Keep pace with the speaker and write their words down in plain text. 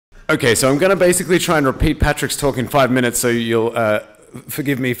Okay, so I'm going to basically try and repeat Patrick's talk in 5 minutes, so you'll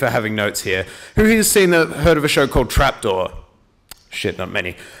forgive me for having notes here. Who here's heard of a show called Trapdoor? Shit, not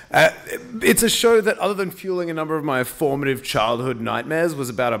many. It's a show that, other than fueling a number of my formative childhood nightmares, was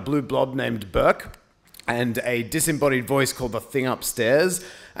about a blue blob named Berk, and a disembodied voice called the Thing Upstairs,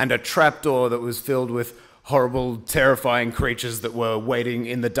 and a trapdoor that was filled with horrible, terrifying creatures that were waiting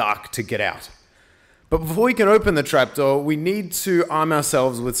in the dark to get out. But before we can open the trapdoor, we need to arm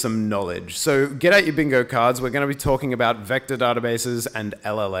ourselves with some knowledge. So get out your bingo cards. We're going to be talking about vector databases and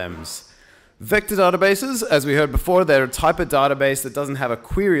LLMs. Vector databases, as we heard before, they're a type of database that doesn't have a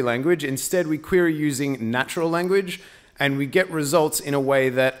query language. Instead, we query using natural language, and we get results in a way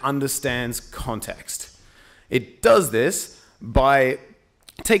that understands context. It does this by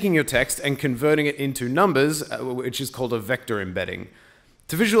taking your text and converting it into numbers, which is called a vector embedding.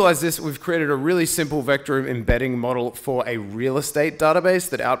 To visualize this, we've created a really simple vector embedding model for a real estate database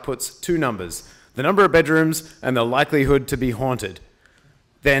that outputs two numbers, the number of bedrooms and the likelihood to be haunted.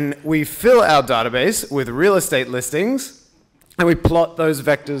 Then we fill our database with real estate listings, and we plot those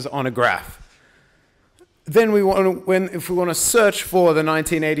vectors on a graph. Then if we want to search for the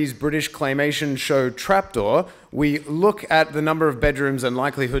 1980s British claymation show Trapdoor, we look at the number of bedrooms and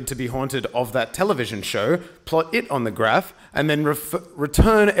likelihood to be haunted of that television show, plot it on the graph, and then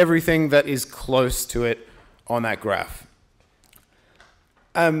return everything that is close to it on that graph.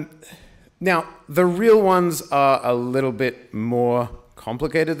 Now, the real ones are a little bit more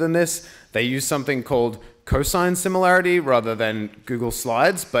complicated than this. They use something called cosine similarity rather than Google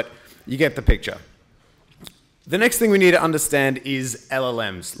Slides, but you get the picture. The next thing we need to understand is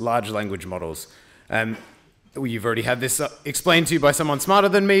LLMs, large language models. You've already had this explained to you by someone smarter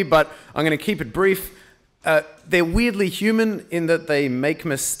than me, but I'm going to keep it brief. They're weirdly human in that they make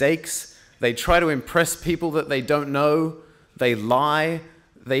mistakes. They try to impress people that they don't know. They lie.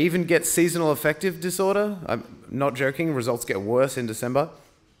 They even get seasonal affective disorder. I'm not joking. Results get worse in December.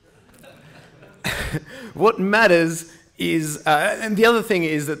 What matters is, and the other thing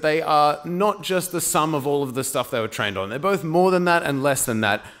is that they are not just the sum of all of the stuff they were trained on. They're both more than that and less than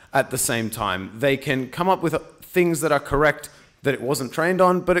that at the same time. They can come up with things that are correct that it wasn't trained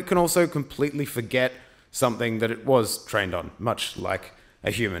on, but it can also completely forget something that it was trained on, much like a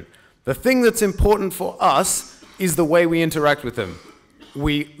human. The thing that's important for us is the way we interact with them.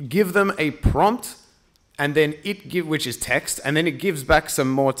 We give them a prompt, and then which is text, and then it gives back some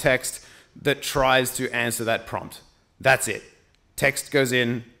more text that tries to answer that prompt. That's it. Text goes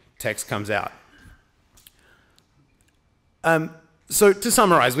in, text comes out. So to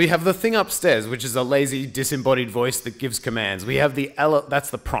summarize, we have the thing upstairs, which is a lazy, disembodied voice that gives commands. We have that's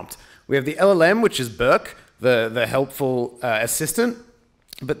the prompt. We have the LLM, which is Berk, the helpful assistant.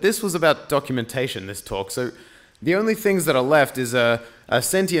 But this was about documentation, this talk. So the only things that are left is a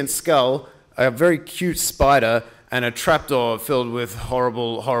sentient skull, a very cute spider, and a trapdoor filled with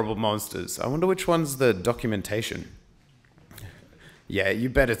horrible, horrible monsters. I wonder which one's the documentation. Yeah, you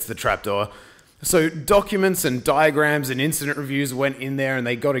bet it's the trapdoor. So documents and diagrams and incident reviews went in there and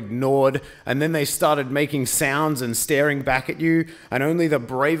they got ignored, and then they started making sounds and staring back at you, and only the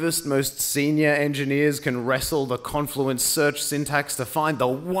bravest, most senior engineers can wrestle the Confluence search syntax to find the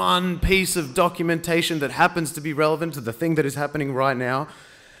one piece of documentation that happens to be relevant to the thing that is happening right now.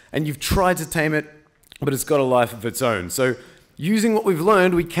 And you've tried to tame it, but it's got a life of its own. So using what we've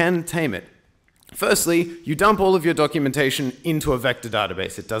learned, we can tame it. Firstly, you dump all of your documentation into a vector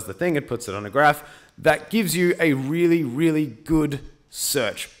database. It does the thing, it puts it on a graph. That gives you a really, really good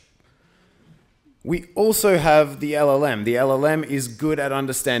search. We also have the LLM. The LLM is good at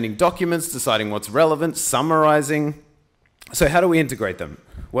understanding documents, deciding what's relevant, summarizing. So how do we integrate them?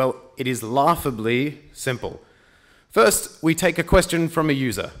 Well, it is laughably simple. First, we take a question from a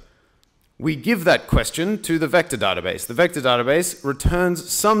user. We give that question to the vector database. The vector database returns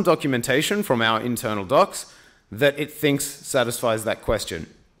some documentation from our internal docs that it thinks satisfies that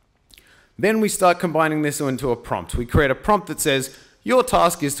question. Then we start combining this into a prompt. We create a prompt that says, your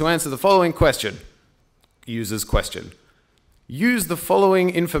task is to answer the following question. User's question. Use the following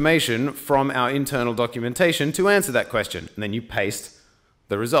information from our internal documentation to answer that question. And then you paste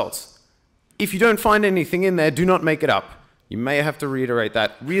the results. If you don't find anything in there, do not make it up. You may have to reiterate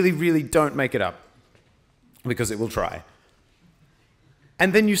that. Really, really don't make it up, because it will try.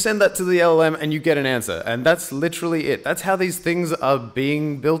 And then you send that to the LLM and you get an answer. And that's literally it. That's how these things are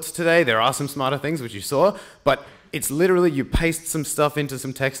being built today. There are some smarter things, which you saw, but it's literally you paste some stuff into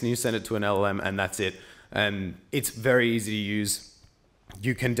some text and you send it to an LLM, and that's it. And it's very easy to use.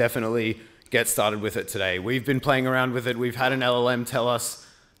 You can definitely get started with it today. We've been playing around with it. We've had an LLM tell us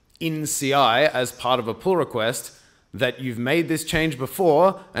in CI, as part of a pull request, that you've made this change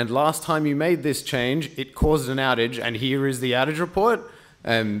before, and last time you made this change, it caused an outage, and here is the outage report.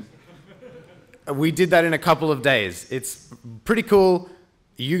 We did that in a couple of days. It's pretty cool.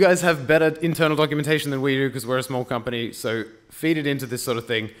 You guys have better internal documentation than we do because we're a small company, so feed it into this sort of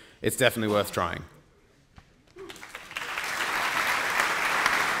thing. It's definitely worth trying.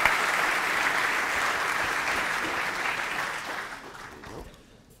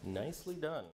 Nicely done.